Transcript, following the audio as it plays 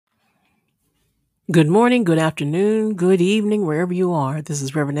Good morning, good afternoon, good evening, wherever you are. This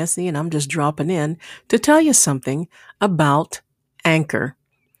is Reverend Essie, and I'm just dropping in to tell you something about Anchor.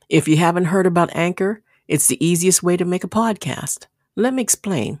 If you haven't heard about Anchor, it's the easiest way to make a podcast. Let me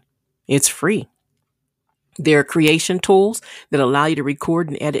explain. It's free. There are creation tools that allow you to record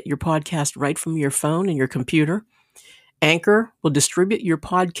and edit your podcast right from your phone and your computer. Anchor will distribute your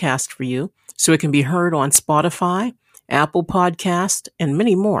podcast for you so it can be heard on Spotify, Apple Podcast, and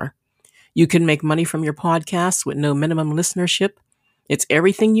many more. You can make money from your podcast with no minimum listenership. It's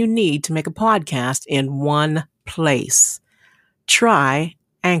everything you need to make a podcast in one place. Try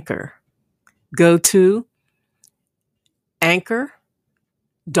Anchor. Go to anchor.fm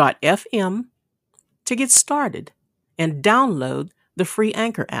to get started and download the free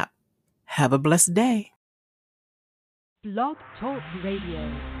Anchor app. Have a blessed day. Blog Talk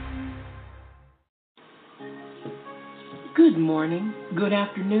Radio. Good morning, good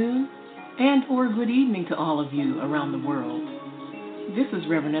afternoon, and or good evening to all of you around the world. This is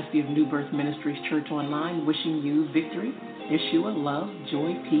Reverend Esty of New Birth Ministries Church Online wishing you victory, Yeshua, love,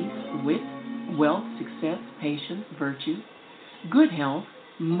 joy, peace, wit, wealth, success, patience, virtue, good health,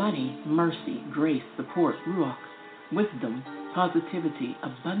 money, mercy, grace, support, ruach, wisdom, positivity,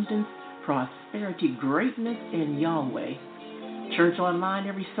 abundance, prosperity, greatness in Yahweh. Church Online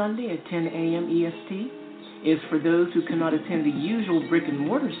every Sunday at 10 a.m. EST is for those who cannot attend the usual brick and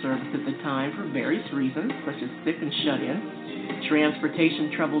mortar service at the time for various reasons, such as sick and shut in,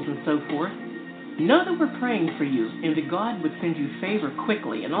 transportation troubles, and so forth. Know that we're praying for you and that God would send you favor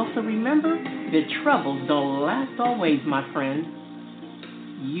quickly. And also remember that troubles don't last always, my friend.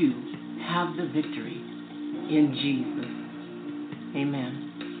 You have the victory in Jesus. Amen.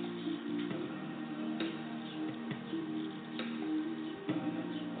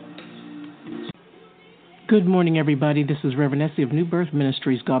 Good morning, everybody. This is Reverend Essie of New Birth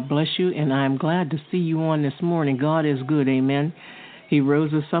Ministries. God bless you, and I'm glad to see you on this morning. God is good, amen. He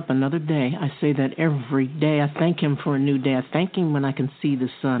rose us up another day. I say that every day. I thank Him for a new day. I thank Him when I can see the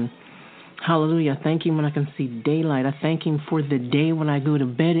sun. Hallelujah. I thank Him when I can see daylight. I thank Him for the day when I go to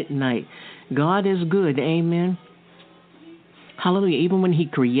bed at night. God is good, amen. Hallelujah. Even when He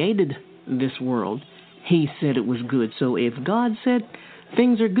created this world, He said it was good. So if God said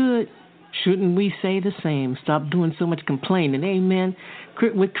things are good, shouldn't we say the same? Stop doing so much complaining. Amen.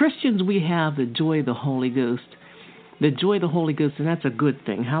 With Christians, we have the joy of the Holy Ghost. The joy of the Holy Ghost, and that's a good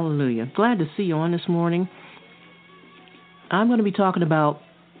thing. Hallelujah. Glad to see you on this morning. I'm going to be talking about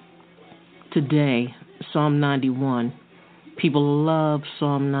today Psalm 91. People love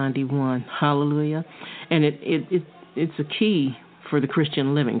Psalm 91. Hallelujah. And it's a key for the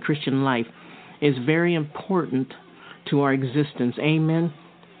Christian living, Christian life. It's very important to our existence. Amen.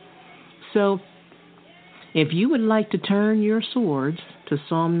 So, if you would like to turn your swords to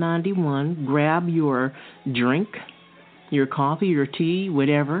Psalm 91, grab your drink, your coffee, your tea,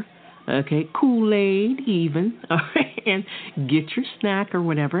 whatever, okay, Kool-Aid even, all right, and get your snack or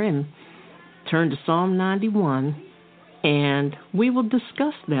whatever and turn to Psalm 91, and we will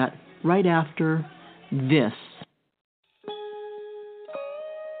discuss that right after this.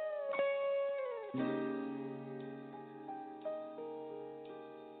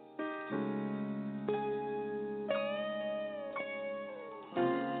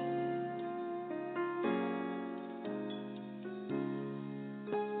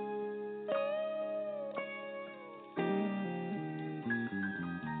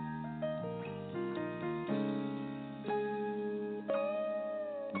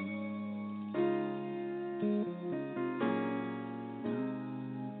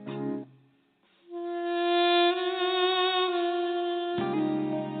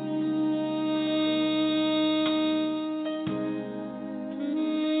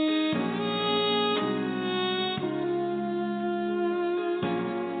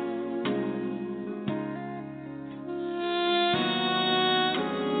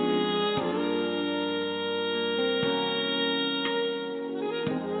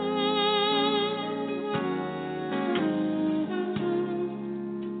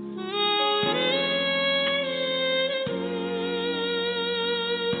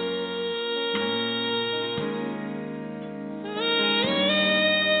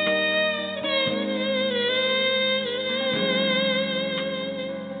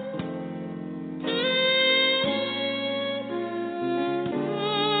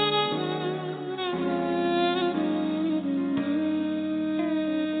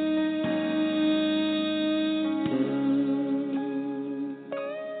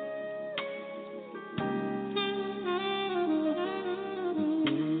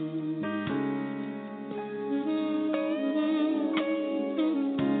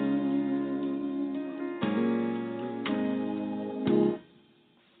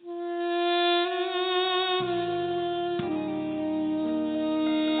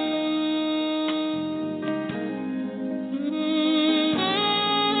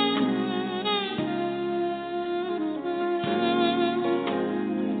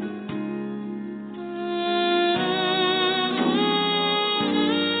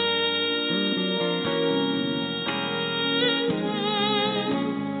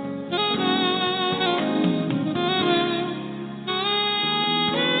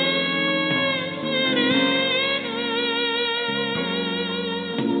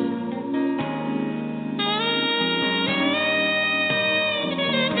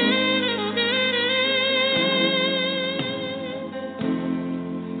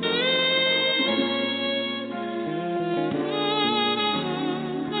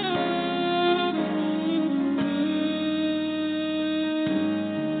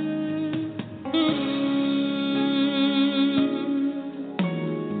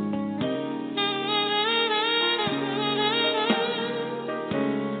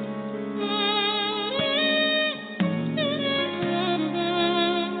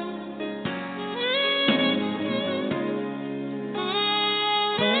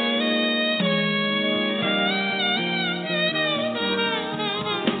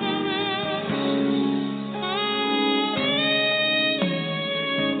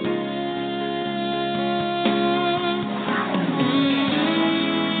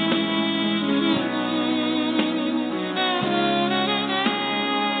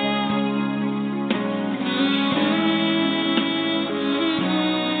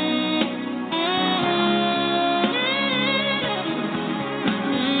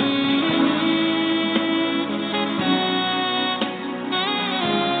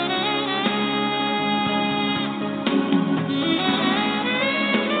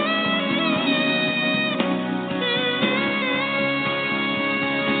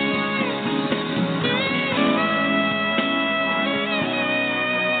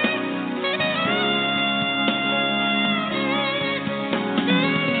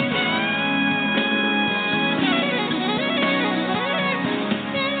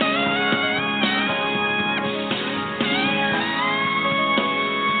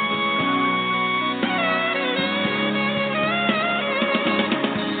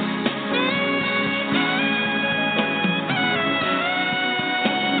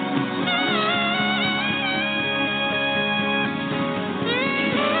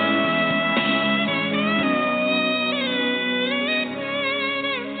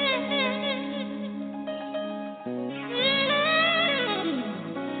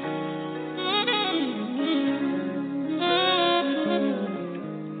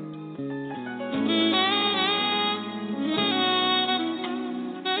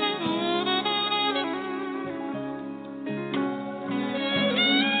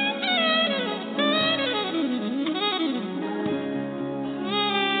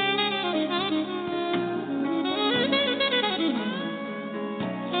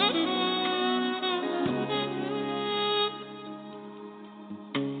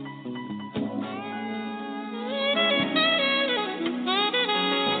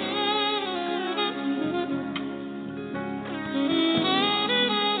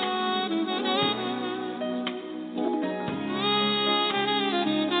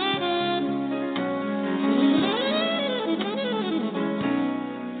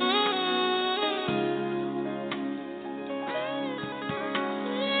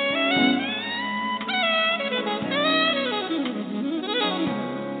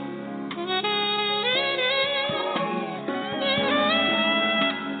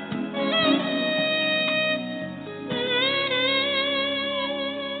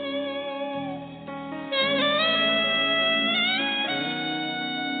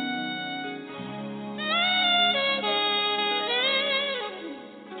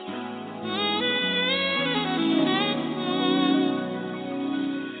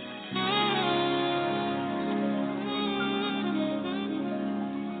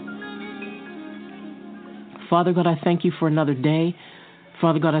 Father God, I thank you for another day.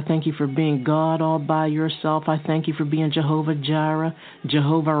 Father God, I thank you for being God all by yourself. I thank you for being Jehovah Jireh,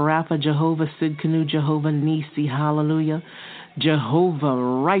 Jehovah Rapha, Jehovah Sidkenu, Jehovah Nisi, hallelujah. Jehovah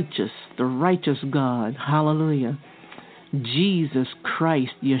righteous, the righteous God, hallelujah. Jesus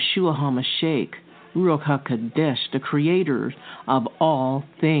Christ, Yeshua HaMashiach, Ruach HaKodesh, the creator of all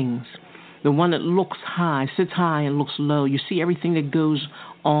things. The one that looks high, sits high and looks low. You see everything that goes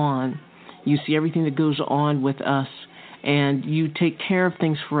on. You see everything that goes on with us. And you take care of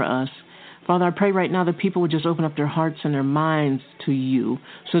things for us. Father, I pray right now that people would just open up their hearts and their minds to you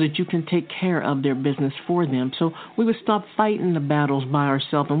so that you can take care of their business for them. So we would stop fighting the battles by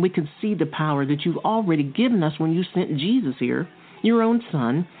ourselves and we could see the power that you've already given us when you sent Jesus here, your own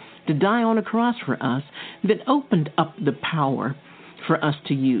son, to die on a cross for us, that opened up the power for us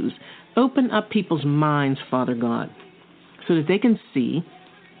to use. Open up people's minds, Father God, so that they can see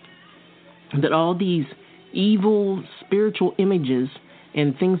that all these evil spiritual images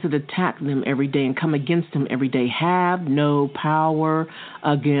and things that attack them every day and come against them every day have no power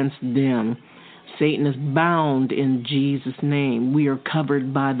against them. Satan is bound in Jesus' name. We are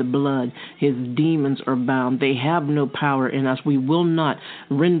covered by the blood. His demons are bound. They have no power in us. We will not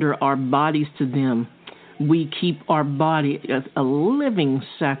render our bodies to them. We keep our body as a living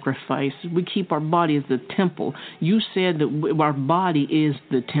sacrifice. We keep our body as the temple. You said that our body is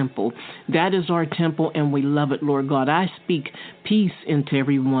the temple. That is our temple, and we love it, Lord God. I speak peace into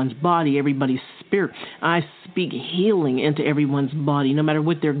everyone's body, everybody's spirit. I speak healing into everyone's body. No matter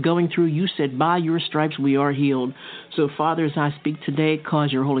what they're going through, you said, by your stripes we are healed. So, Father, as I speak today,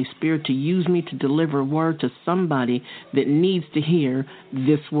 cause your Holy Spirit to use me to deliver a word to somebody that needs to hear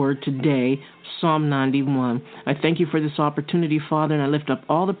this word today, Psalm 91. I thank you for this opportunity, Father, and I lift up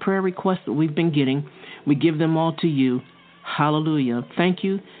all the prayer requests that we've been getting. We give them all to you. Hallelujah. Thank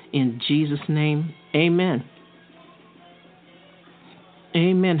you in Jesus' name. Amen.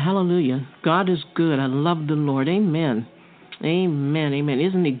 Amen. Hallelujah. God is good. I love the Lord. Amen. Amen. Amen.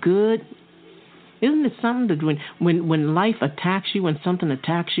 Isn't he good? Isn't it something that when life attacks you, when something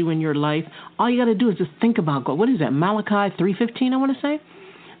attacks you in your life, all you got to do is just think about God. What is that? Malachi 3:15, I want to say?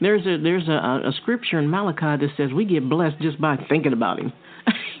 There's a scripture in Malachi that says we get blessed just by thinking about him.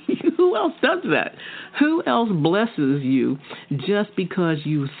 Who else does that? Who else blesses you just because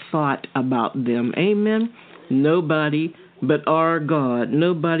you thought about them? Amen? Nobody but our God.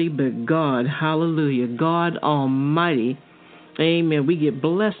 Nobody but God. Hallelujah. God Almighty. Amen. We get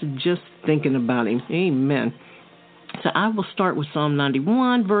blessed just thinking about him. Amen. So I will start with Psalm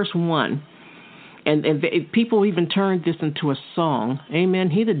 91, verse 1. And people even turned this into a song. Amen.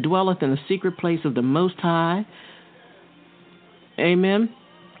 He that dwelleth in the secret place of the Most High, amen,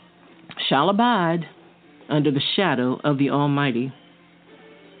 shall abide under the shadow of the Almighty.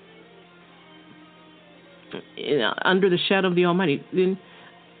 Under the shadow of the Almighty. Then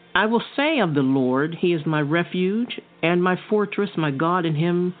I will say of the Lord, he is my refuge and my fortress, my God, in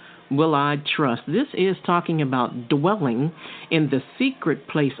him will I trust. This is talking about dwelling in the secret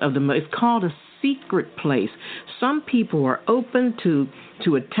place of the Most. It's called a secret place. Some people are open to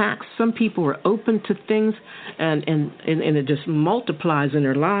attacks. Some people are open to things, and it just multiplies in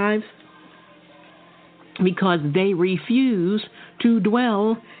their lives because they refuse to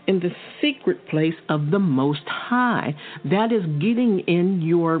dwell in the secret place of the Most High. That is getting in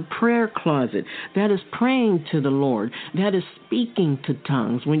your prayer closet. That is praying to the Lord. That is speaking to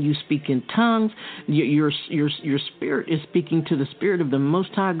tongues. When you speak in tongues, your spirit is speaking to the Spirit of the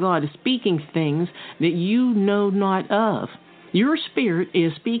Most High God, is speaking things that you know not of. Your spirit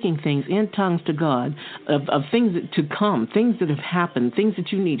is speaking things in tongues to God of things to come, things that have happened, things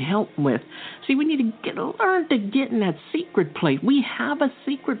that you need help with. See, we need to learn to get in that secret place. We have a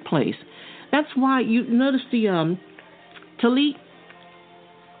secret place. That's why you notice the tallit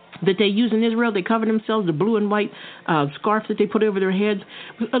that they use in Israel. They cover themselves, the blue and white scarf that they put over their heads.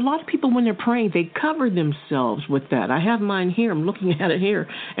 A lot of people, when they're praying, they cover themselves with that. I have mine here. I'm looking at it here,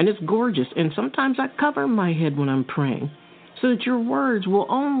 and it's gorgeous. And sometimes I cover my head when I'm praying, so that your words will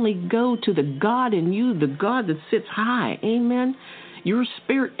only go to the God in you, the God that sits high. Amen. Your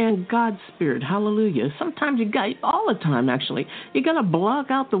spirit and God's spirit. Hallelujah. Sometimes all the time actually, you got to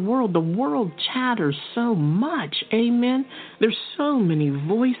block out the world. The world chatters so much. Amen. There's so many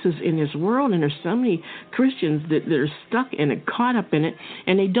voices in this world, and there's so many Christians that are stuck in it, caught up in it,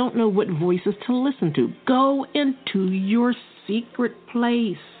 and they don't know what voices to listen to. Go into your secret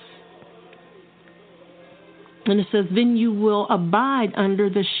place. And it says, then you will abide under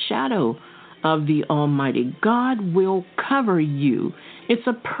the shadow of the Almighty. God will cover you. It's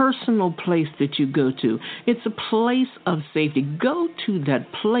a personal place that you go to. It's a place of safety. Go to that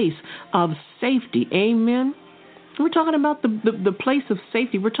place of safety. Amen. We're talking about the place of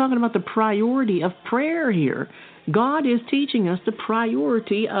safety. We're talking about the priority of prayer here. God is teaching us the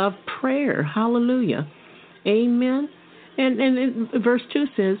priority of prayer. Hallelujah. Amen. And verse 2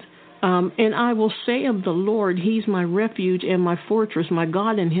 says, and I will say of the Lord, he's my refuge and my fortress, my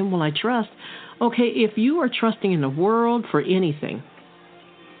God, in him will I trust. Okay, if you are trusting in the world for anything,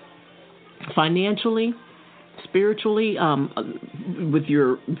 financially, spiritually, with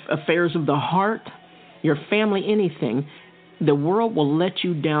your affairs of the heart, your family, anything, the world will let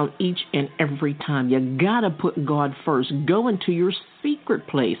you down each and every time. You got to put God first. Go into your secret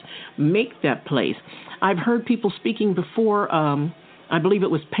place. Make that place. I've heard people speaking before, I believe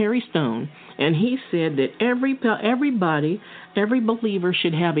it was Perry Stone, and he said that everybody, every believer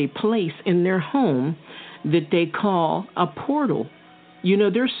should have a place in their home that they call a portal. You know,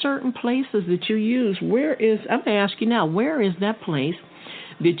 there's certain places that you use. I'm going to ask you now, where is that place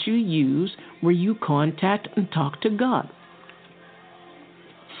that you use where you contact and talk to God?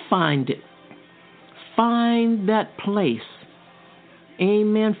 Find it. Find that place.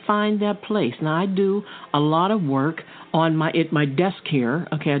 Amen. Find that place. Now, I do a lot of work at my desk here.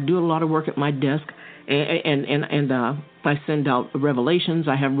 Okay, I do a lot of work at my desk, and I send out revelations.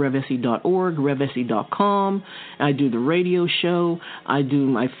 I have revesi.org, revesi.com. I do the radio show. I do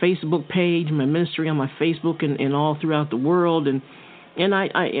my Facebook page, my ministry on my Facebook, and all throughout the world, and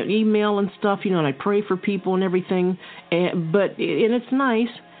I email and stuff, you know, and I pray for people and everything. But it's nice,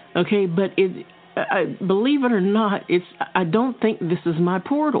 okay. But believe it or not, I don't think this is my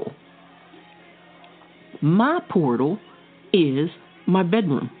portal. My portal is my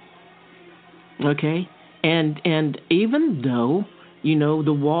bedroom, okay? And even though, you know,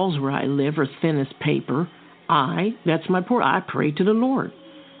 the walls where I live are thin as paper, that's my portal. I pray to the Lord.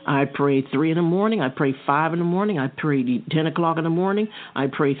 I pray 3 in the morning. I pray 5 in the morning. I pray 10 o'clock in the morning. I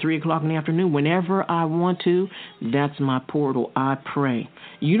pray 3 o'clock in the afternoon. Whenever I want to, that's my portal. I pray.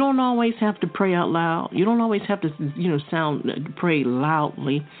 You don't always have to pray out loud. You don't always have to, you know, pray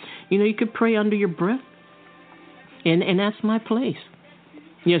loudly. You know, you could pray under your breath. And that's my place.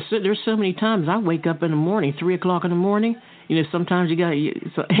 Yes, there's so many times I wake up in the morning, 3 o'clock in the morning. You know, sometimes you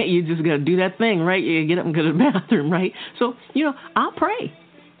just got to do that thing, right? You get up and go to the bathroom, right? So, you know, I'll pray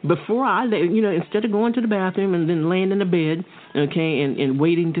before instead of going to the bathroom and then laying in the bed, okay, and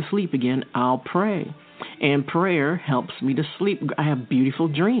waiting to sleep again, I'll pray. And prayer helps me to sleep. I have beautiful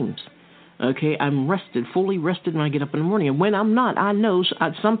dreams. Okay, I'm rested, fully rested when I get up in the morning. And when I'm not, I know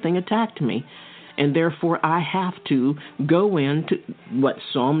something attacked me. And therefore, I have to go into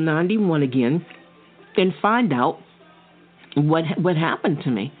Psalm 91 again and find out what happened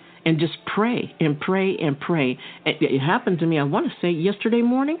to me, and just pray and pray and pray. It happened to me, I want to say, yesterday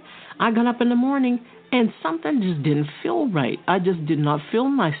morning. I got up in the morning and something just didn't feel right. I just did not feel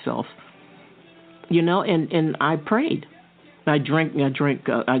myself, you know. And I prayed. I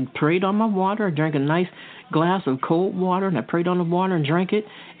prayed on my water. I drank a nice glass of cold water, and I prayed on the water and drank it,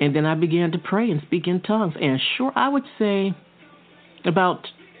 and then I began to pray and speak in tongues. And I would say about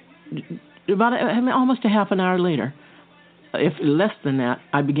almost a half an hour later, if less than that,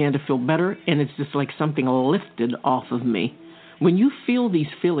 I began to feel better, and it's just like something lifted off of me. When you feel these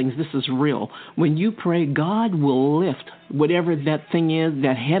feelings, this is real. When you pray, God will lift whatever that thing is,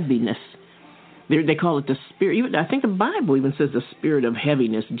 that heaviness. They call it the spirit. I think the Bible even says the spirit of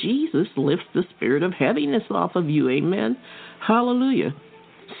heaviness. Jesus lifts the spirit of heaviness off of you. Amen. Hallelujah.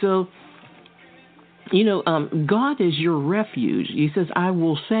 So, you know, God is your refuge. He says, I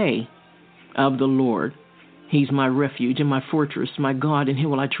will say of the Lord, he's my refuge and my fortress, my God, in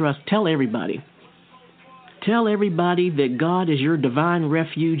him will I trust. Tell everybody. Tell everybody that God is your divine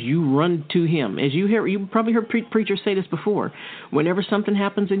refuge. You run to him. As you probably heard preachers say this before. Whenever something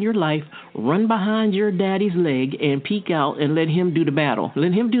happens in your life, run behind your daddy's leg and peek out and let him do the battle.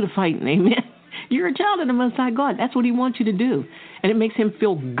 Let him do the fighting. Amen. You're a child of the Most High God. That's what he wants you to do. And it makes him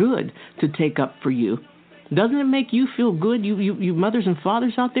feel good to take up for you. Doesn't it make you feel good, you mothers and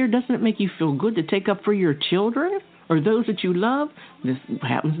fathers out there? Doesn't it make you feel good to take up for your children or those that you love? This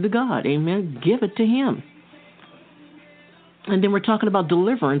happens to God. Amen. Give it to him. And then we're talking about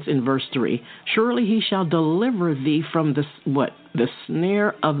deliverance in verse 3. Surely he shall deliver thee from the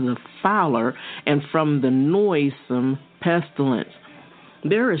snare of the fowler and from the noisome pestilence.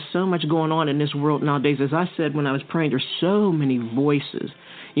 There is so much going on in this world nowadays. As I said when I was praying, there's so many voices.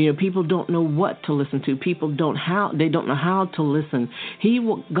 People don't know what to listen to. They don't know how to listen.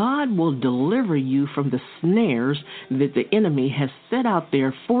 God will deliver you from the snares that the enemy has set out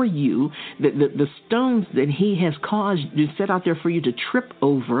there for you, the stones that he has caused to set out there for you to trip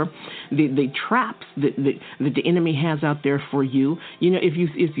over, the traps that the enemy has out there for you.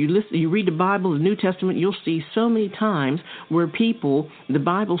 If you listen, you read the Bible, the New Testament, you'll see so many times where the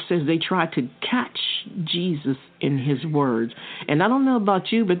Bible says they try to catch Jesus in his words. And I don't know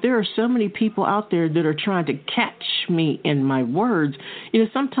about you, but there are so many people out there that are trying to catch me in my words.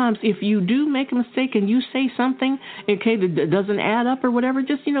 Sometimes if you do make a mistake and you say something, okay, that doesn't add up or whatever,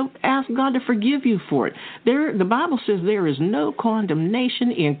 just, ask God to forgive you for it. The Bible says there is no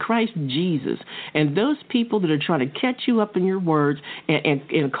condemnation in Christ Jesus. And those people that are trying to catch you up in your words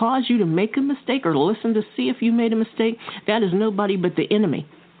and cause you to make a mistake or listen to see if you made a mistake, that is nobody but the enemy.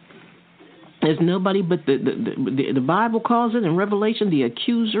 There's nobody but the Bible calls it in Revelation the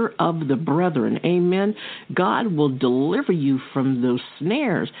accuser of the brethren. Amen. God will deliver you from those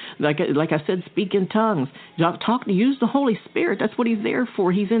snares. Like I said, speak in tongues. Use the Holy Spirit. That's what he's there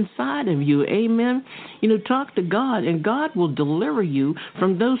for. He's inside of you. Amen. Talk to God, and God will deliver you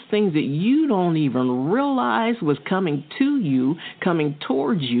from those things that you don't even realize was coming to you, coming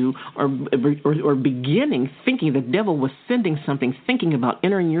towards you, or beginning, thinking the devil was sending something, thinking about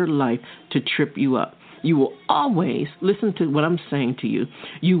entering your life to trip you up. You will always, listen to what I'm saying to you,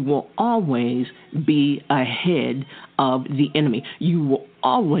 you will always be ahead of the enemy. You will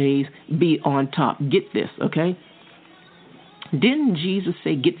always be on top. Get this, okay? Didn't Jesus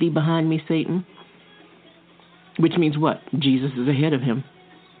say, "Get thee behind me, Satan"? Which means what? Jesus is ahead of him.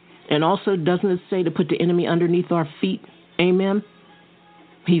 And also, doesn't it say to put the enemy underneath our feet? Amen?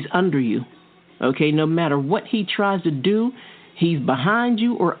 He's under you. Okay, no matter what he tries to do, he's behind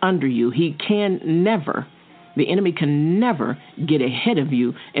you or under you. The enemy can never get ahead of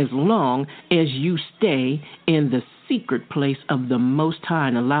you as long as you stay in the secret place of the Most High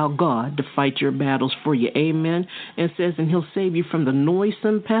and allow God to fight your battles for you. Amen. And it says, and he'll save you from the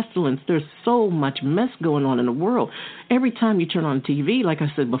noisome pestilence. There's so much mess going on in the world. Every time you turn on TV, like I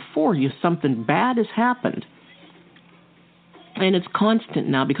said before, something bad has happened. And it's constant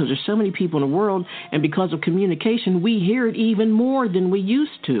now because there's so many people in the world, and because of communication, we hear it even more than we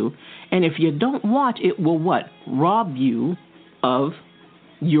used to. And if you don't watch, it will what? Rob you of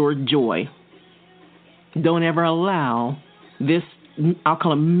your joy. Don't ever allow this, I'll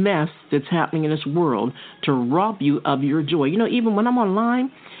call it mess that's happening in this world, to rob you of your joy. Even when I'm online,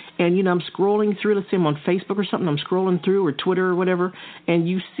 and, I'm scrolling through, let's say I'm on Facebook or something, I'm scrolling through, or Twitter or whatever, and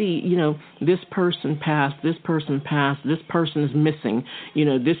you see, this person passed, this person is missing,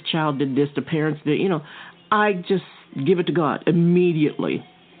 this child did this, the parents did, I just give it to God immediately.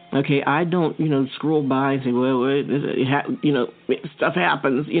 Okay, I don't, scroll by and say, well, stuff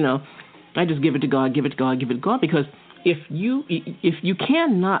happens, I just give it to God, because if you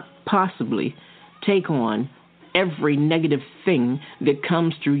cannot possibly take on every negative thing that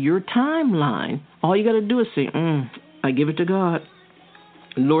comes through your timeline, all you got to do is say, I give it to God.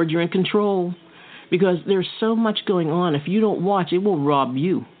 Lord, you're in control. Because there's so much going on. If you don't watch, it will rob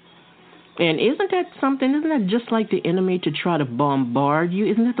you. And isn't that something? Isn't that just like the enemy to try to bombard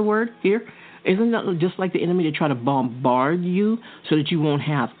you? Isn't that the word here? Isn't that just like the enemy to try to bombard you so that you won't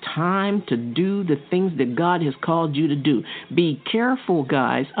have time to do the things that God has called you to do? Be careful,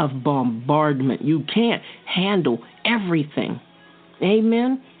 guys, of bombardment. You can't handle everything.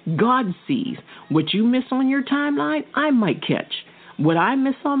 Amen? God sees. What you miss on your timeline, I might catch. What I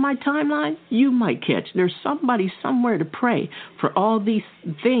miss on my timeline, you might catch. There's somebody somewhere to pray for all these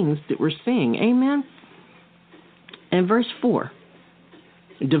things that we're seeing. Amen? And verse 4.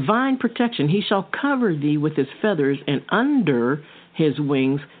 Divine protection. He shall cover thee with his feathers, and under his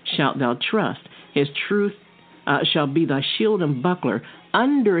wings shalt thou trust. His truth shall be thy shield and buckler.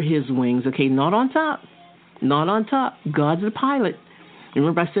 Under his wings, okay, not on top. Not on top. God's the pilot.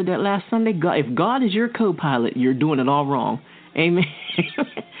 Remember I said that last Sunday? If God is your co-pilot, you're doing it all wrong. Amen.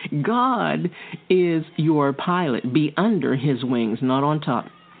 God is your pilot. Be under his wings, not on top.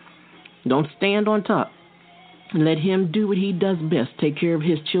 Don't stand on top. Let him do what he does best, take care of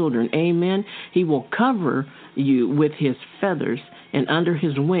his children. Amen. He will cover you with his feathers, and under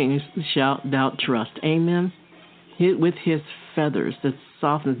his wings shalt thou trust. Amen. With his feathers, the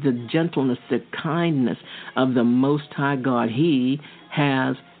softness, the gentleness, the kindness of the Most High God, he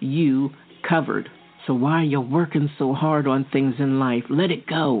has you covered. So why are you working so hard on things in life? Let it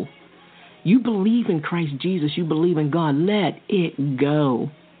go. You believe in Christ Jesus. You believe in God. Let it go.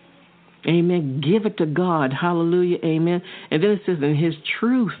 Amen. Give it to God. Hallelujah. Amen. And then it says, and his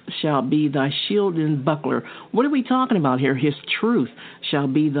truth shall be thy shield and buckler. What are we talking about here? His truth shall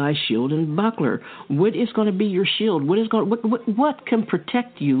be thy shield and buckler. What is going to be your shield? What can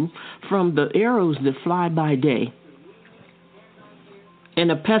protect you from the arrows that fly by day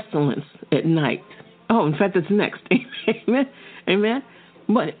and a pestilence at night? Oh, in fact, it's next. Amen. Amen.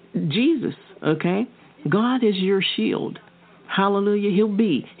 But Jesus, okay, God is your shield. Hallelujah. He'll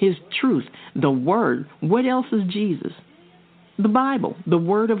be his truth, the word. What else is Jesus? The Bible, the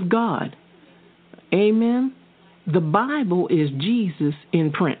word of God. Amen. The Bible is Jesus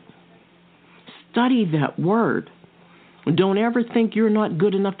in print. Study that word. Don't ever think you're not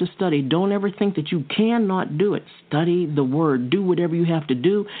good enough to study. Don't ever think that you cannot do it. Study the word. Do whatever you have to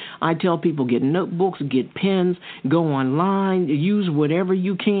do. I tell people, get notebooks, get pens, go online, use whatever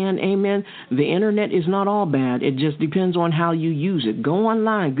you can. Amen. The internet is not all bad. It just depends on how you use it. Go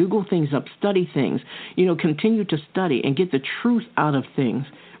online, Google things up, study things. Continue to study and get the truth out of things.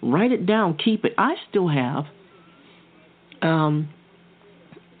 Write it down, keep it. I still have,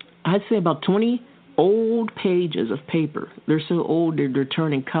 I'd say about 20 old pages of paper. They're so old they're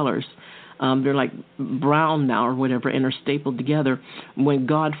turning colors. They're like brown now or whatever, and are stapled together. When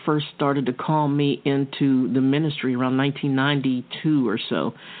God first started to call me into the ministry around 1992 or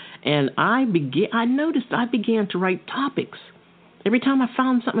so, and I noticed I began to write topics. Every time I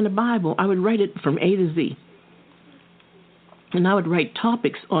found something in the Bible, I would write it from A to Z. And I would write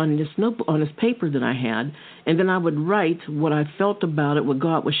topics on this notebook, on this paper that I had, and then I would write what I felt about it, what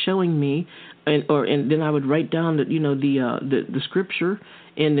God was showing me, and then I would write down the scripture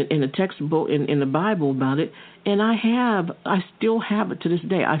in the textbook in the Bible about it, and I still have it to this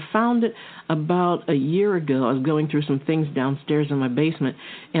day. I found it about a year ago. I was going through some things downstairs in my basement,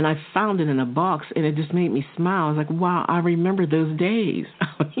 and I found it in a box, and it just made me smile. I was like, wow, I remember those days.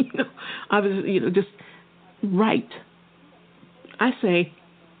 I was just write. I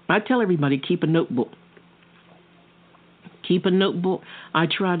tell everybody, keep a notebook. Keep a notebook. I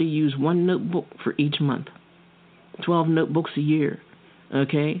try to use one notebook for each month. 12 notebooks a year,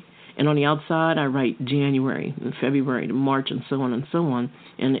 okay? And on the outside, I write January, and February, to March, and so on and so on.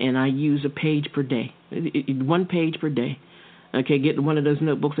 And I use a page per day, 1 page per day. Okay, get one of those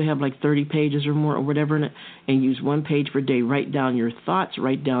notebooks that have like 30 pages or more or whatever in it, and use 1 page per day. Write down your thoughts,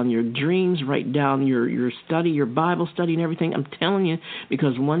 write down your dreams, write down your study, your Bible study and everything. I'm telling you,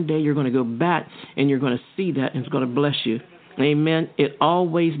 because one day you're going to go back and you're going to see that, and it's going to bless you. Amen. It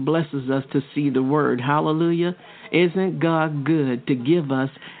always blesses us to see the word. Hallelujah. Isn't God good to give us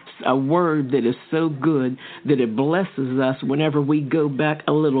a word that is so good that it blesses us whenever we go back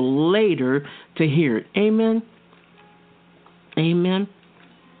a little later to hear it? Amen. Amen.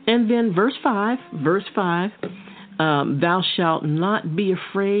 And then verse 5, thou shalt not be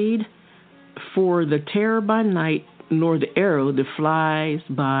afraid for the terror by night, nor the arrow that flies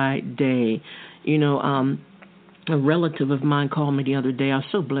by day. A relative of mine called me the other day. I was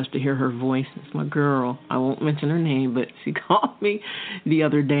so blessed to hear her voice. It's my girl. I won't mention her name, but she called me the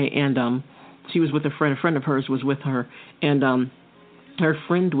other day, and she was with a friend. A friend of hers was with her, and her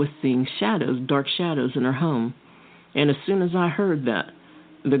friend was seeing shadows, dark shadows in her home. And as soon as I heard that,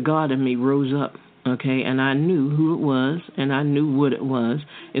 the God in me rose up, okay, and I knew who it was, and I knew what it was.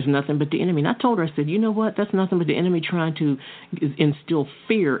 It's nothing but the enemy. And I told her, I said, you know what? That's nothing but the enemy trying to instill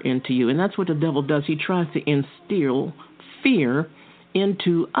fear into you. And that's what the devil does. He tries to instill fear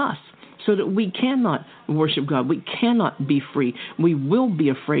into us so that we cannot worship God. We cannot be free. We will be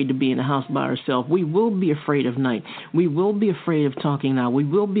afraid to be in the house by ourselves. We will be afraid of night. We will be afraid of talking now. We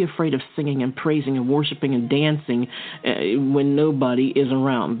will be afraid of singing and praising and worshiping and dancing when nobody is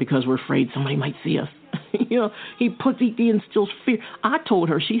around, because we're afraid somebody might see us. He instills fear. I told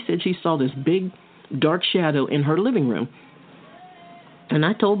her, she said she saw this big dark shadow in her living room. And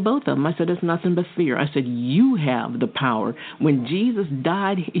I told both of them, I said, it's nothing but fear. I said, you have the power. When Jesus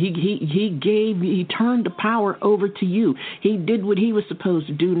died, he turned the power over to you. He did what he was supposed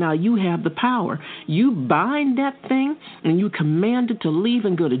to do. Now you have the power. You bind that thing and you command it to leave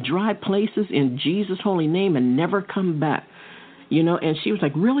and go to dry places in Jesus' holy name and never come back. And she was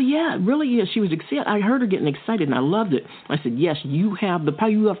like, really? Yeah, it really is. She was excited. I heard her getting excited, and I loved it. I said, yes, you have the power.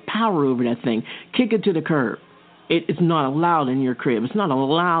 You have power over that thing. Kick it to the curb. It's not allowed in your crib. It's not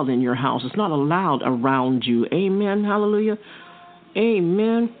allowed in your house. It's not allowed around you. Amen. Hallelujah.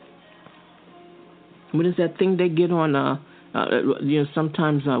 Amen. What is that thing they get on?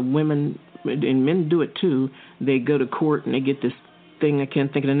 Sometimes women and men do it too. They go to court and they get this thing. I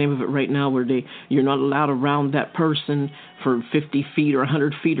can't think of the name of it right now, where you're not allowed around that person for 50 feet or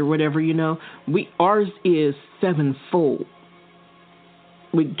 100 feet or whatever. Ours is 7-fold.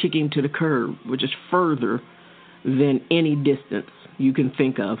 we'd kick him to the curb, which is further than any distance you can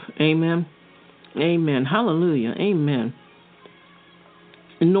think of. Amen. Amen. Hallelujah. Amen.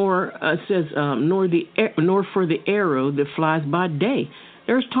 Nor says nor for the arrow that flies by day.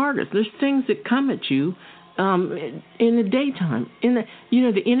 There's targets. There's things that come at you in the daytime.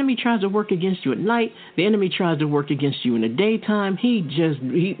 The enemy tries to work against you at night. The enemy tries to work against you in the daytime.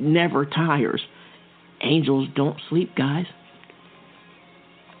 He never tires. Angels don't sleep, guys.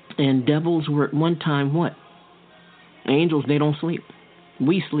 And devils were at one time what? Angels, they don't sleep.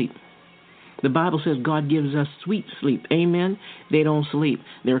 We sleep. The Bible says God gives us sweet sleep. Amen? They don't sleep.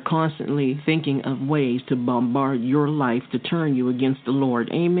 They're constantly thinking of ways to bombard your life to turn you against the Lord.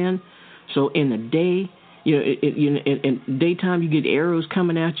 Amen? So in the day, in daytime, you get arrows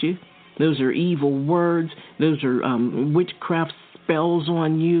coming at you. Those are evil words. Those are witchcraft spells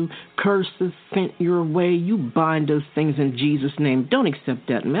on you, curses sent your way. You bind those things in Jesus' name. Don't accept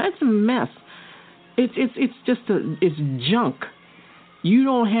that, man. It's a mess. It's junk. You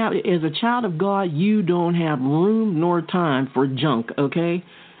don't have, as a child of God, you don't have room nor time for junk, okay?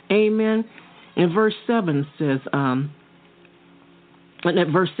 Amen. And verse 7 says,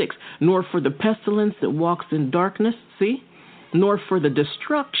 verse 6, nor for the pestilence that walks in darkness, see? Nor for the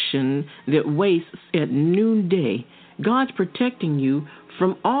destruction that wastes at noonday. God's protecting you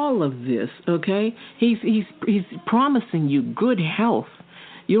from all of this, okay? He's promising you good health.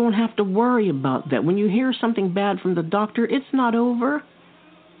 You don't have to worry about that. When you hear something bad from the doctor, it's not over.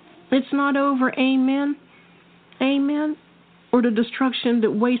 It's not over. Amen. Amen. Or the destruction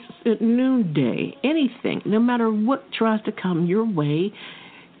that wastes at noonday. Anything, no matter what tries to come your way,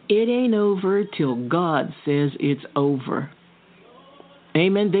 it ain't over till God says it's over.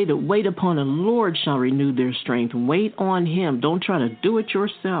 Amen. They that wait upon the Lord shall renew their strength. Wait on Him. Don't try to do it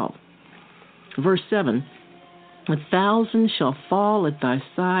yourself. Verse 7, 1,000 shall fall at thy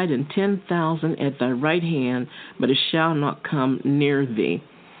side, and 10,000 at thy right hand, but it shall not come near thee.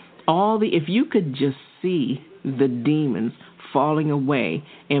 If you could just see the demons falling away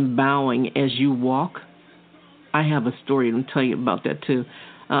and bowing as you walk, I have a story to tell you about that too.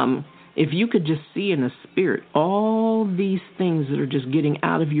 If you could just see in the spirit all these things that are just getting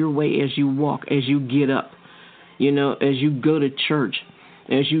out of your way as you walk, as you get up, as you go to church,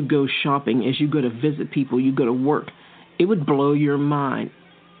 as you go shopping, as you go to visit people, you go to work, it would blow your mind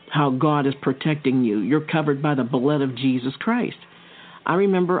how God is protecting you. You're covered by the blood of Jesus Christ. I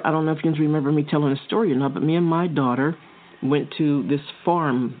remember, I don't know if you can remember me telling a story or not, but me and my daughter went to this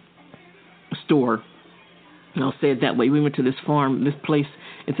farm store. I'll say it that way. We went to this place.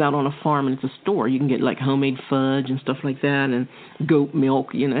 It's out on a farm, and it's a store. You can get like homemade fudge and stuff like that, and goat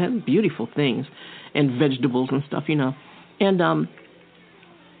milk, beautiful things, and vegetables and stuff, And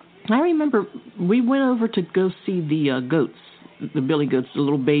I remember we went over to go see the goats, the billy goats, the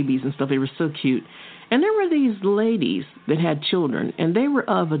little babies and stuff. They were so cute. And there were these ladies that had children, and they were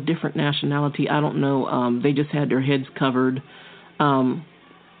of a different nationality. I don't know. They just had their heads covered.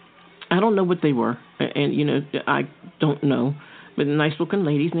 I don't know what they were, and, I don't know. But nice-looking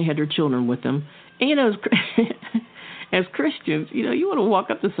ladies, and they had their children with them. And, as Christians, you want to walk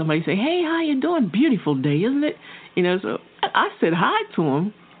up to somebody and say, hey, how you doing? Beautiful day, isn't it? So I said hi to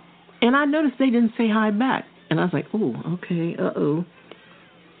them, and I noticed they didn't say hi back. And I was like, oh, okay, uh-oh.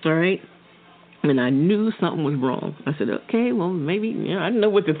 All right. And I knew something was wrong. I said, okay, well, maybe, I didn't know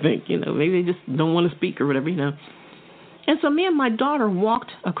what to think. Maybe they just don't want to speak or whatever, And so me and my daughter walked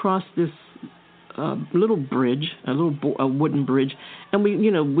across this little bridge, a wooden bridge, and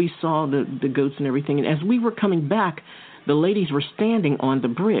we saw the goats and everything. And as we were coming back, the ladies were standing on the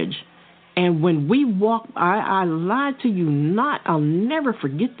bridge. And when we walked, I lied to you not, I'll never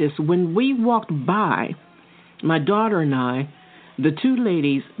forget this. When we walked by, my daughter and I, the two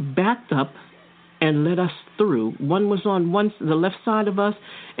ladies backed up and let us through. One was on the left side of us,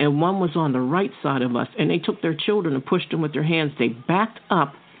 and one was on the right side of us. And they took their children and pushed them with their hands. They backed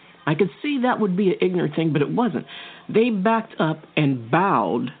up. I could see that would be an ignorant thing, but it wasn't. They backed up and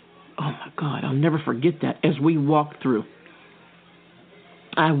bowed. Oh, my God, I'll never forget that as we walked through.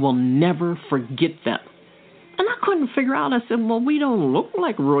 I will never forget that. And I couldn't figure out. I said, well, we don't look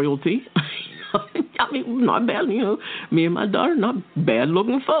like royalty. I mean, not bad, me and my daughter, not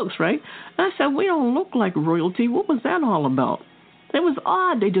bad-looking folks, right? And I said, we don't look like royalty. What was that all about? It was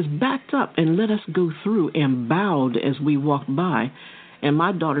odd. They just backed up and let us go through and bowed as we walked by. And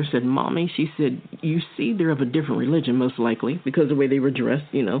my daughter said, Mommy, she said, you see they're of a different religion, most likely, because of the way they were dressed,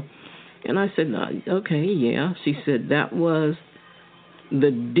 And I said, okay, yeah. She said, that was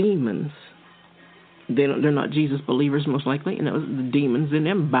the demons. They're not Jesus believers, most likely, and it was the demons in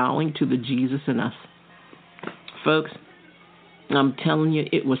them bowing to the Jesus in us. Folks, I'm telling you,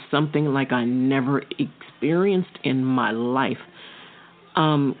 it was something like I never experienced in my life.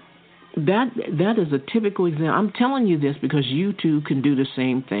 That is a typical example. I'm telling you this because you too can do the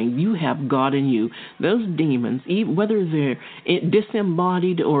same thing. You have God in you. Those demons, whether they're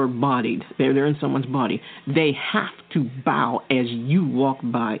disembodied or bodied, they're in someone's body, they have to bow as you walk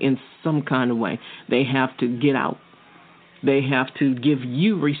by in some kind of way. They have to get out. They have to give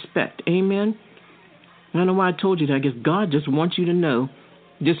you respect. Amen? I don't know why I told you that. I guess God just wants you to know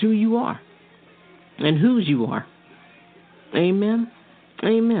just who you are and whose you are. Amen?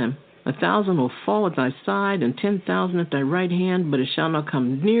 Amen. 1,000 will fall at thy side, and 10,000 at thy right hand, but it shall not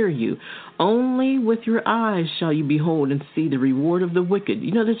come near you. Only with your eyes shall you behold and see the reward of the wicked.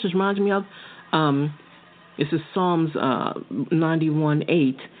 You know, this just reminds me of, this is Psalms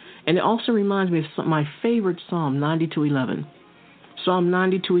 91:8, and it also reminds me of my favorite Psalm, 92:11. Psalm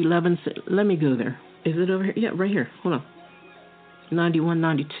 92:11, let me go there. Is it over here? Yeah, right here. Hold on. 91,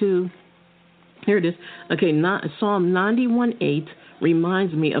 92. Here it is. Okay, Psalm 91:8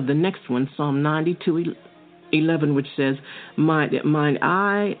 reminds me of the next one, Psalm 92:11, which says, Mine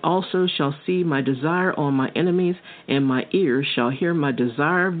eye also shall see my desire on my enemies, and my ears shall hear my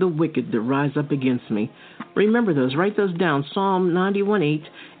desire of the wicked that rise up against me. Remember those. Write those down, Psalm 91:8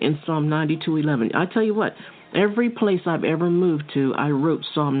 and Psalm 92:11. I tell you what, every place I've ever moved to, I wrote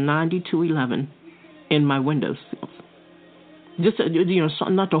Psalm 92:11 in my windowsills. Just,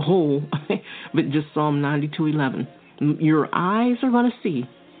 not the whole, but just Psalm 92:11. Your eyes are going to see,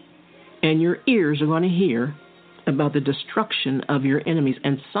 and your ears are going to hear about the destruction of your enemies.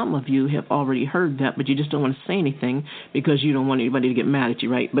 And some of you have already heard that, but you just don't want to say anything because you don't want anybody to get mad at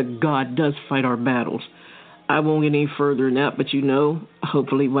you, right? But God does fight our battles. I won't get any further than that, but you know,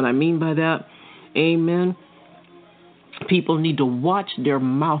 hopefully, what I mean by that. Amen. People need to watch their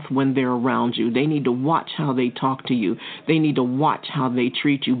mouth when they're around you. They need to watch how they talk to you. They need to watch how they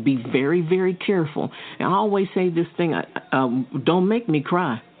treat you. Be very, very careful. And I always say this thing, don't make me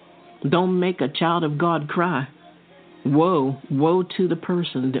cry. Don't make a child of God cry. Woe to the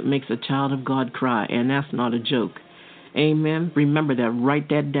person that makes a child of God cry, and that's not a joke. Amen. Remember that. Write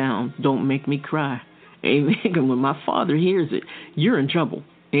that down. Don't make me cry. Amen. And when my Father hears it, you're in trouble.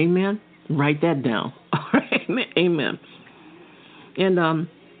 Amen. Write that down. All right. Amen. And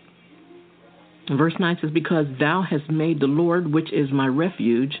verse 9 says, Because thou hast made the Lord, which is my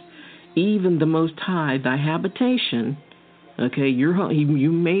refuge, even the Most High, thy habitation. Okay,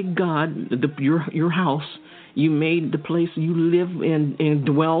 you made God your house. You made the place you live and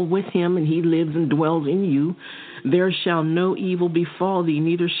dwell with him, and he lives and dwells in you. There shall no evil befall thee,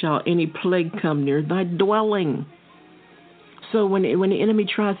 neither shall any plague come near thy dwelling. So when the enemy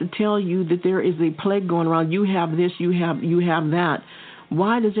tries to tell you that there is a plague going around, you have this, you have that,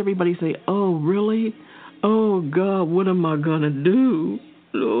 why does everybody say, oh, really? Oh, God, what am I going to do?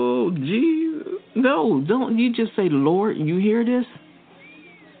 Oh, Jesus. No, don't. You just say, Lord, you hear this?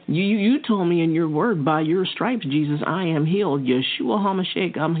 You told me in your word, by your stripes, Jesus, I am healed. Yeshua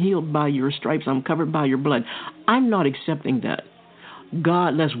HaMashiach, I'm healed by your stripes. I'm covered by your blood. I'm not accepting that.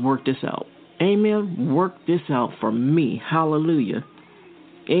 God, let's work this out. Amen. Work this out for me. Hallelujah.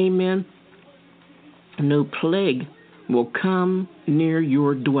 Amen. No plague will come near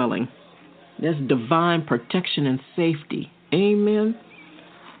your dwelling. That's divine protection and safety. Amen.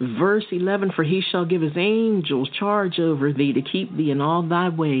 Verse 11, For he shall give his angels charge over thee to keep thee in all thy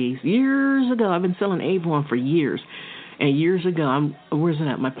ways. Years ago, I've been selling Avon for years. And years ago, where's it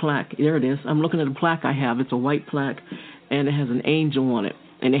at? My plaque. There it is. I'm looking at the plaque I have. It's a white plaque, and it has an angel on it.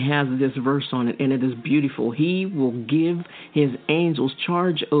 And it has this verse on it, and it is beautiful. He will give his angels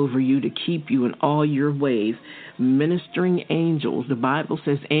charge over you to keep you in all your ways. Ministering angels. The Bible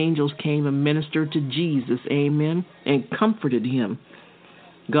says angels came and ministered to Jesus, amen, and comforted him.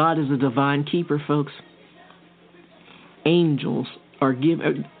 God is a divine keeper, folks. Angels are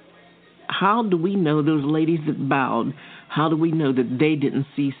given. How do we know those ladies that bowed, how do we know that they didn't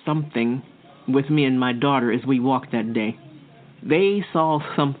see something with me and my daughter as we walked that day? They saw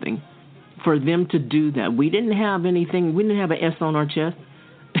something for them to do that. We didn't have anything. We didn't have an S on our chest.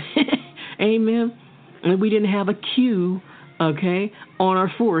 Amen. And we didn't have a Q, okay, on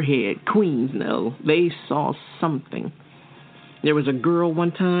our forehead. Queens, no. They saw something. There was a girl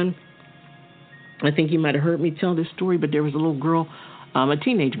one time. I think you might have heard me tell this story, but there was a little girl, a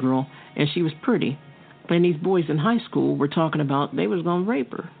teenage girl, and she was pretty. And these boys in high school were talking about they was going to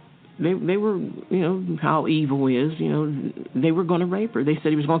rape her. They were, how evil is, they were going to rape her. They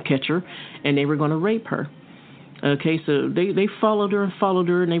said he was going to catch her, and they were going to rape her. Okay, so they followed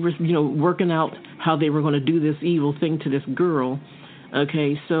her, and they were, working out how they were going to do this evil thing to this girl.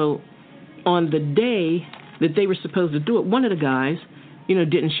 Okay, so on the day that they were supposed to do it. One of the guys,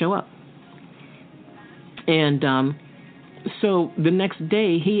 didn't show up. And so the next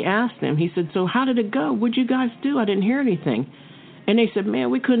day he asked them, he said, so how did it go? What'd you guys do? I didn't hear anything. And they said,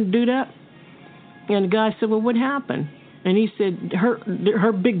 man, we couldn't do that. And the guy said, well, what happened? And he said,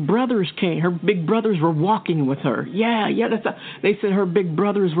 her big brothers came. Her big brothers were walking with her. Yeah, they said her big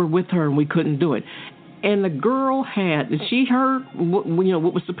brothers were with her and we couldn't do it. And the girl she heard what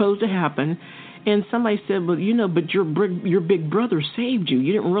was supposed to happen. And somebody said, well, but your big brother saved you.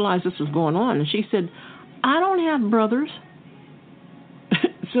 You didn't realize this was going on. And she said, I don't have brothers.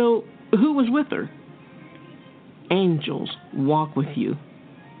 So who was with her? Angels walk with you.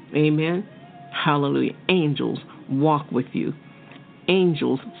 Amen. Hallelujah. Angels walk with you.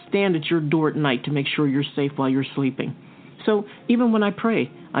 Angels stand at your door at night to make sure you're safe while you're sleeping. So even when I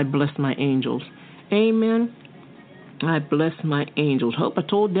pray, I bless my angels. Amen. I bless my angels. Hope I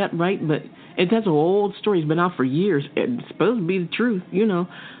told that right, but that's an old story. It's been out for years. It's supposed to be the truth,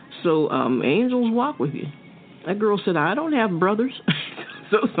 So angels walk with you. That girl said, I don't have brothers.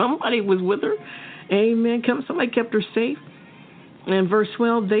 So somebody was with her. Amen. Somebody kept her safe. And verse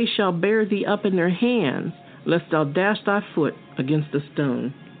 12, they shall bear thee up in their hands, lest thou dash thy foot against a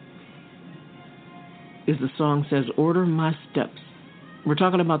stone. As the song says, order my steps. We're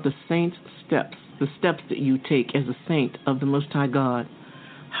talking about the saint's steps, the steps that you take as a saint of the Most High God.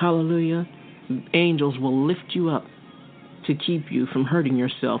 Hallelujah. Angels will lift you up to keep you from hurting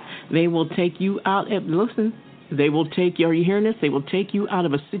yourself. They will take you out. Listen, they will take you. Are you hearing this? They will take you out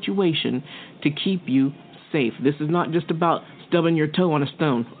of a situation to keep you safe. This is not just about stubbing your toe on a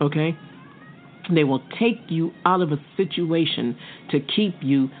stone, okay? They will take you out of a situation to keep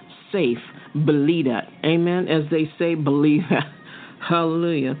you safe. Believe that. Amen. As they say, believe that.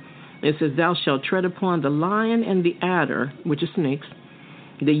 Hallelujah. It says, thou shalt tread upon the lion and the adder, which is snakes,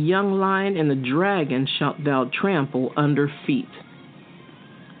 the young lion and the dragon shalt thou trample under feet.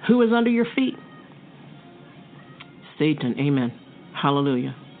 Who is under your feet? Satan. Amen.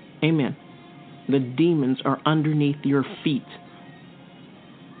 Hallelujah. Amen. The demons are underneath your feet.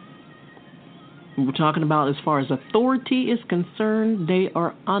 We're talking about as far as authority is concerned, they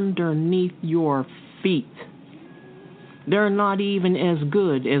are underneath your feet. They're not even as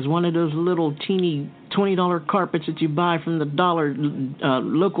good as one of those little teeny $20 carpets that you buy from the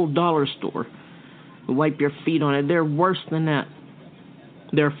local dollar store. Wipe your feet on it. They're worse than that.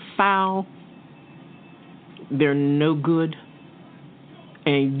 They're foul. They're no good.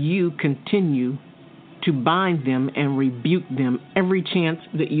 And you continue to bind them and rebuke them every chance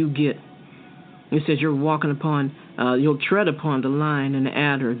that you get. It says you're walking upon, you'll tread upon the lion and the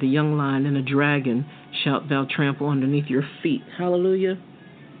adder, the young lion and the dragon shalt thou trample underneath your feet. Hallelujah.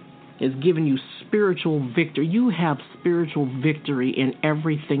 It's giving you spiritual victory. You have spiritual victory in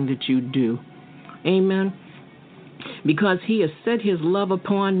everything that you do. Amen. Because he has set his love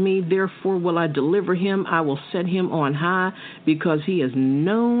upon me, therefore will I deliver him. I will set him on high because he has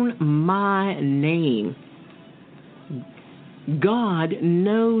known my name. God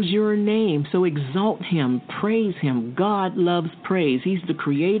knows your name, so exalt him, praise him. God loves praise. He's the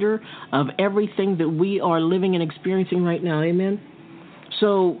creator of everything that we are living and experiencing right now. Amen.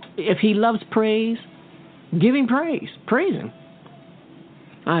 So if he loves praise, give him praise. Praise him.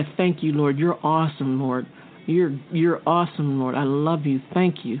 I thank you, Lord. You're awesome, Lord. You're awesome, Lord. I love you.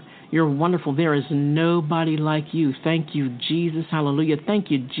 Thank you. You're wonderful. There is nobody like you. Thank you, Jesus. Hallelujah.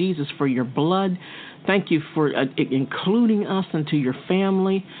 Thank you, Jesus, for your blood. Thank you for including us into your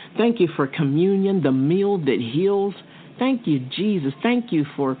family. Thank you for communion, the meal that heals. Thank you, Jesus. Thank you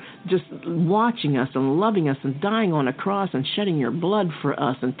for just watching us and loving us and dying on a cross and shedding your blood for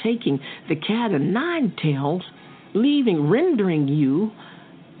us and taking the cat of nine tails, rendering you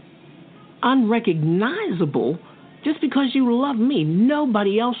unrecognizable just because you love me.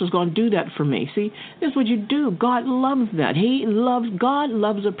 Nobody else is going to do that for me. See, this is what you do. God loves that. God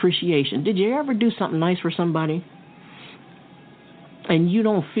loves appreciation. Did you ever do something nice for somebody and you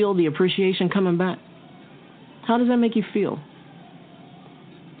don't feel the appreciation coming back? How does that make you feel?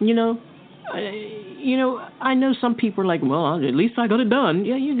 I know some people are like, well, at least I got it done.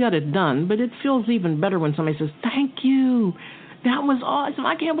 Yeah, you got it done. But it feels even better when somebody says, thank you. That was awesome.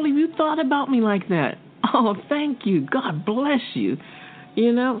 I can't believe you thought about me like that. Oh, thank you. God bless you.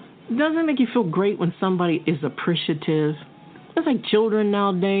 Doesn't it make you feel great when somebody is appreciative? It's like children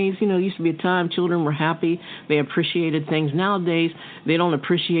nowadays. There used to be a time children were happy. They appreciated things. Nowadays, they don't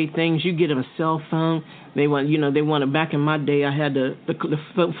appreciate things. You get them a cell phone. They want. Back in my day, I had the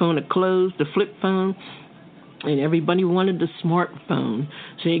phone that closed, the flip phone. And everybody wanted the smartphone.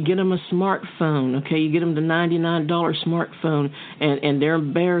 So you get them a smartphone, okay? You get them the $99 smartphone, and they're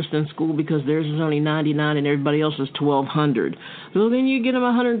embarrassed in school because theirs is only $99 and everybody else is $1,200. So then you get them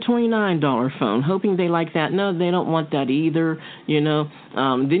a $129 phone, hoping they like that. No, they don't want that either, you know.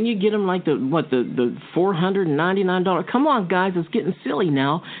 Then you get them like the $499. Come on, guys, it's getting silly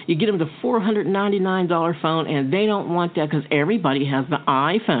now. You get them the $499 phone, and they don't want that because everybody has the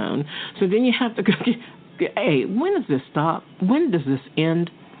iPhone. So then you have to go get... Hey, when does this stop? When does this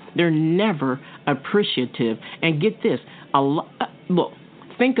end? They're never appreciative. And get this, look,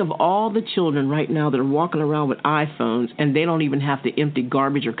 think of all the children right now that are walking around with iPhones and they don't even have to empty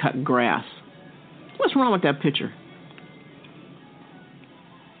garbage or cut grass. What's wrong with that picture?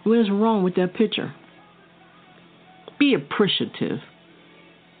 What is wrong with that picture? Be appreciative.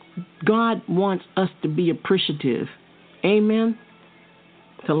 God wants us to be appreciative. Amen?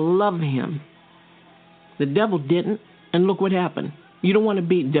 To love Him. The devil didn't, and look what happened. You don't want to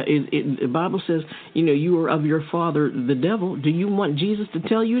be, the Bible says, you know, you are of your father, the devil. Do you want Jesus to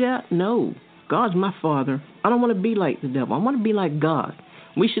tell you that? No. God's my father. I don't want to be like the devil. I want to be like God.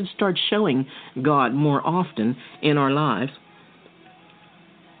 We should start showing God more often in our lives.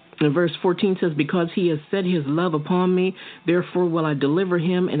 And verse 14 says, because He has set His love upon me, therefore will I deliver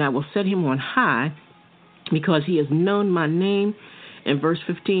Him, and I will set Him on high, because He has known my name. In verse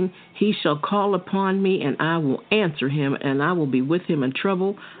 15, He shall call upon me, and I will answer him, and I will be with him in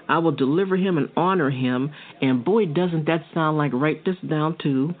trouble. I will deliver him and honor him. And boy, doesn't that sound like, write this down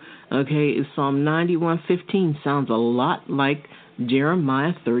too, okay, Psalm 91:15 sounds a lot like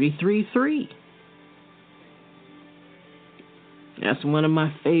Jeremiah 33:3. That's one of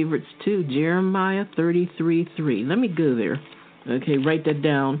my favorites too, Jeremiah 33:3. Let me go there. Okay, write that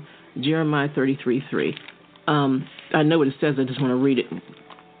down, Jeremiah 33:3. I know what it says. I just want to read it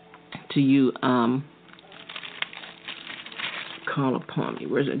to you. Call upon me.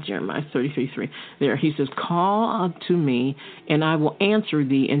 Where's it? Jeremiah 33:3. There, He says, call unto me, and I will answer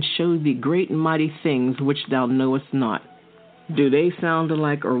thee, and show thee great and mighty things which thou knowest not. Do they sound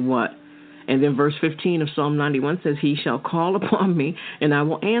alike or what? And then verse 15 of Psalm 91 says, He shall call upon me, and I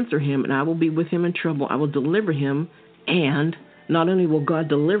will answer him, and I will be with him in trouble. I will deliver him, and not only will God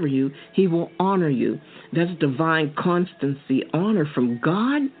deliver you, He will honor you. That's divine constancy, honor from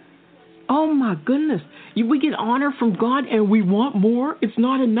God. Oh, my goodness. We get honor from God and we want more. It's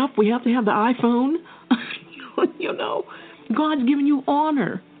not enough. We have to have the iPhone. You know, God's giving you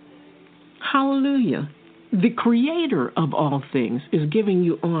honor. Hallelujah. The Creator of all things is giving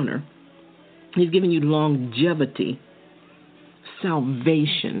you honor. He's giving you longevity,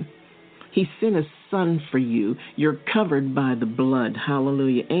 salvation. He sent His Son for you. You're covered by the blood.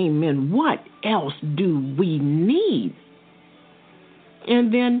 Hallelujah. Amen. What else do we need?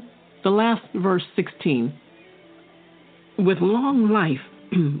 And then the last verse 16. With long life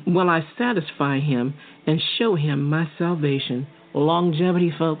will I satisfy him and show him my salvation.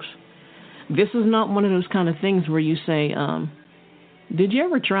 Longevity, folks. This is not one of those kind of things where you say, did you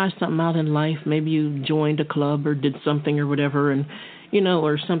ever try something out in life? Maybe you joined a club or did something or whatever, and you know,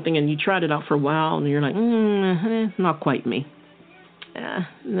 or something, and you tried it out for a while, and you're like, not quite me.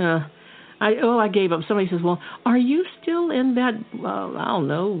 No. I gave up. Somebody says, well, are you still in that, I don't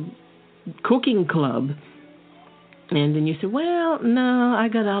know, cooking club? And then you say, well, no, I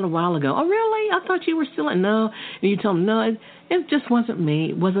got out a while ago. Oh, really? I thought you were still in. No. And you tell them, no, it just wasn't me.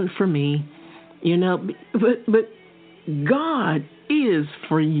 It wasn't for me. You know, but God is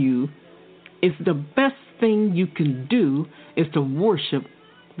for you. It's the best thing you can do is to worship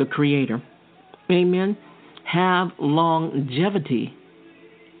the Creator. Amen. Have longevity.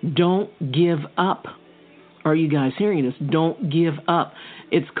 Don't give up. Are you guys hearing this? Don't give up.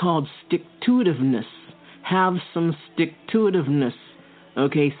 It's called stick-to-itiveness. Have some stick-to-itiveness.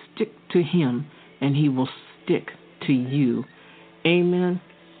 Okay, stick to Him, and He will stick to you. Amen.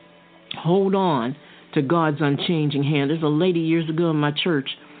 Hold on to God's unchanging hand. There's a lady years ago in my church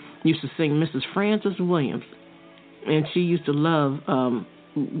used to sing Mrs. Frances Williams, and she used to love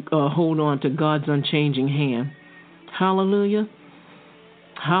hold on to God's unchanging hand. Hallelujah.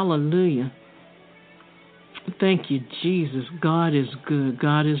 Hallelujah. Thank you, Jesus. God is good.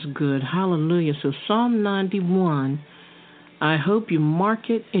 God is good. Hallelujah. So Psalm 91, I hope you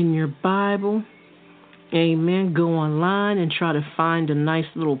mark it in your Bible. Amen. Go online and try to find a nice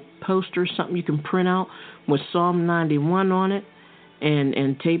little poster, something you can print out with Psalm 91 on it,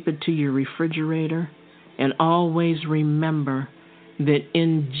 and tape it to your refrigerator. And always remember that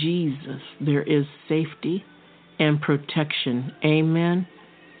in Jesus there is safety and protection. Amen.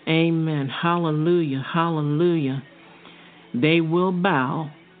 Amen. Hallelujah. Hallelujah. They will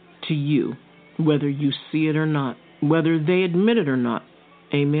bow to you. whether you see it or not, whether they admit it or not.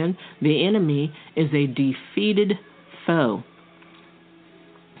 Amen. The enemy is a defeated foe.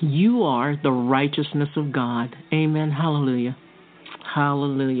 You are the righteousness of God. Amen. Hallelujah.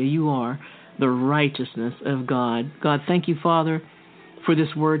 Hallelujah. You are the righteousness of God. God, thank you, Father, for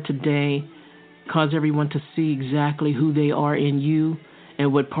this word today. Cause everyone to see exactly who they are in you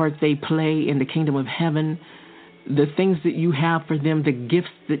and what part they play in the kingdom of heaven, the things that you have for them, the gifts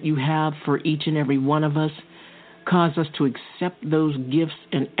that you have for each and every one of us. Cause us to accept those gifts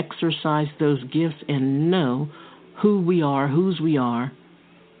and exercise those gifts and know who we are, whose we are,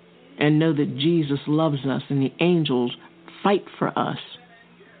 and know that Jesus loves us and the angels fight for us.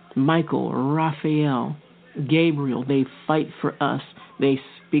 Michael, Raphael, Gabriel, they fight for us. They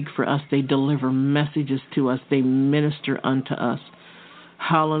speak for us. They deliver messages to us. They minister unto us.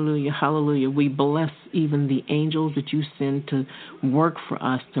 Hallelujah, hallelujah. We bless even the angels that you send to work for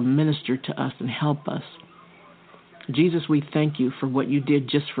us, to minister to us and help us. Jesus, we thank you for what you did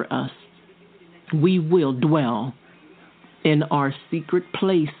just for us. We will dwell in our secret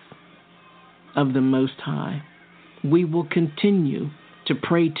place of the Most High. We will continue to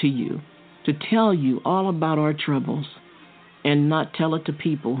pray to you, to tell you all about our troubles, and not tell it to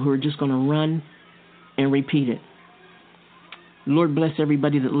people who are just going to run and repeat it. Lord, bless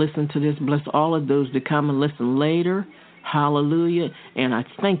everybody that listened to this. Bless all of those that come and listen later. Hallelujah. And I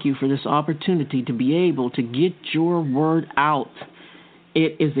thank you for this opportunity to be able to get your word out.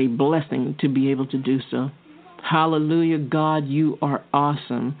 It is a blessing to be able to do so. Hallelujah. God, you are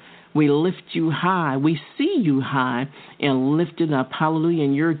awesome. We lift you high. We see you high and lifted up. Hallelujah.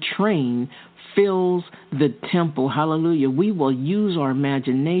 And your train fills the temple. Hallelujah. We will use our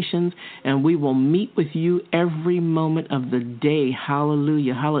imaginations and we will meet with you every moment of the day.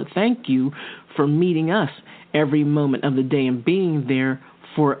 Hallelujah. Hallelujah. Thank you for meeting us every moment of the day and being there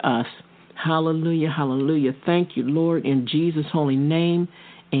for us. Hallelujah. Hallelujah. Thank you, Lord, in Jesus' holy name.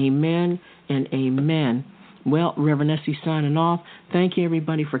 Amen and amen. Well, Reverend Essie signing off. Thank you,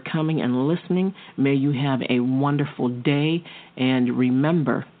 everybody, for coming and listening. May you have a wonderful day. And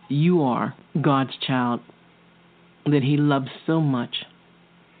remember, you are God's child, that he loves so much,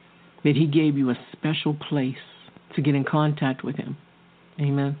 that he gave you a special place to get in contact with him.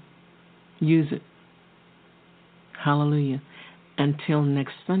 Amen. Use it. Hallelujah. Until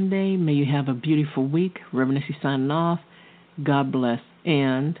next Sunday, may you have a beautiful week. Reverend Essie signing off. God bless.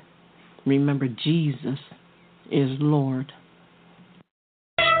 And remember, Jesus is Lord.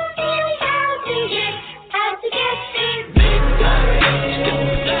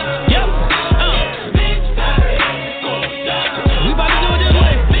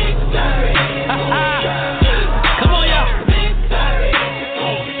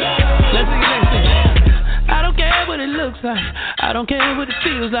 I don't care what it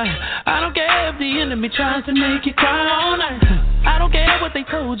feels like. I don't care if the enemy tries to make you cry all night. I don't care what they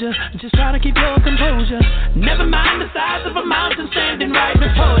told you. Just try to keep your composure. Never mind the size of a mountain standing right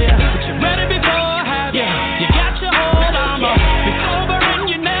before you. But you're ready before have you. You got your whole armor. Be sober and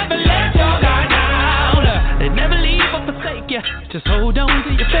you never let your guard down. They never leave or forsake you. Just hold on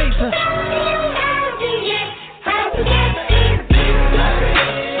to your faith.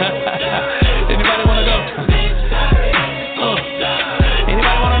 Anybody wanna go?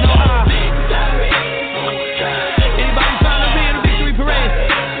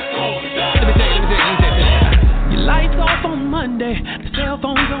 The cell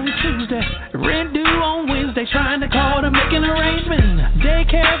phone's on Tuesday, rent due on Wednesday, trying to call to make an arrangement.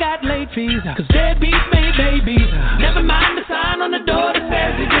 Daycare got late fees, cause deadbeats made babies. Never mind the sign on the door that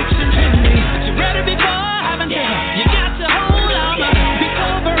says eviction pending. You ready before having sex, you got your whole armor. Be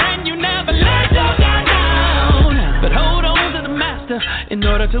sober and you never let your guard down. But hold on to the master, in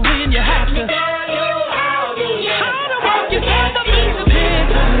order to win you have to. How to walk yourself up into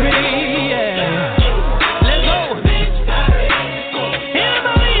victory.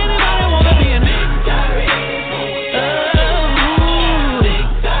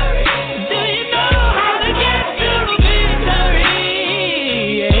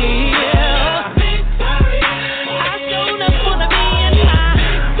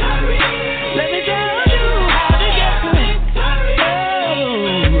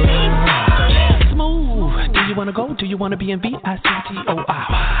 Do you wanna be in BICTOR?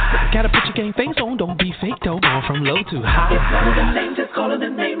 Gotta put your game face on, don't be fake though. Going from low to high. It's one of the names, just call it the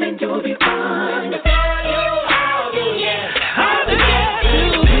name.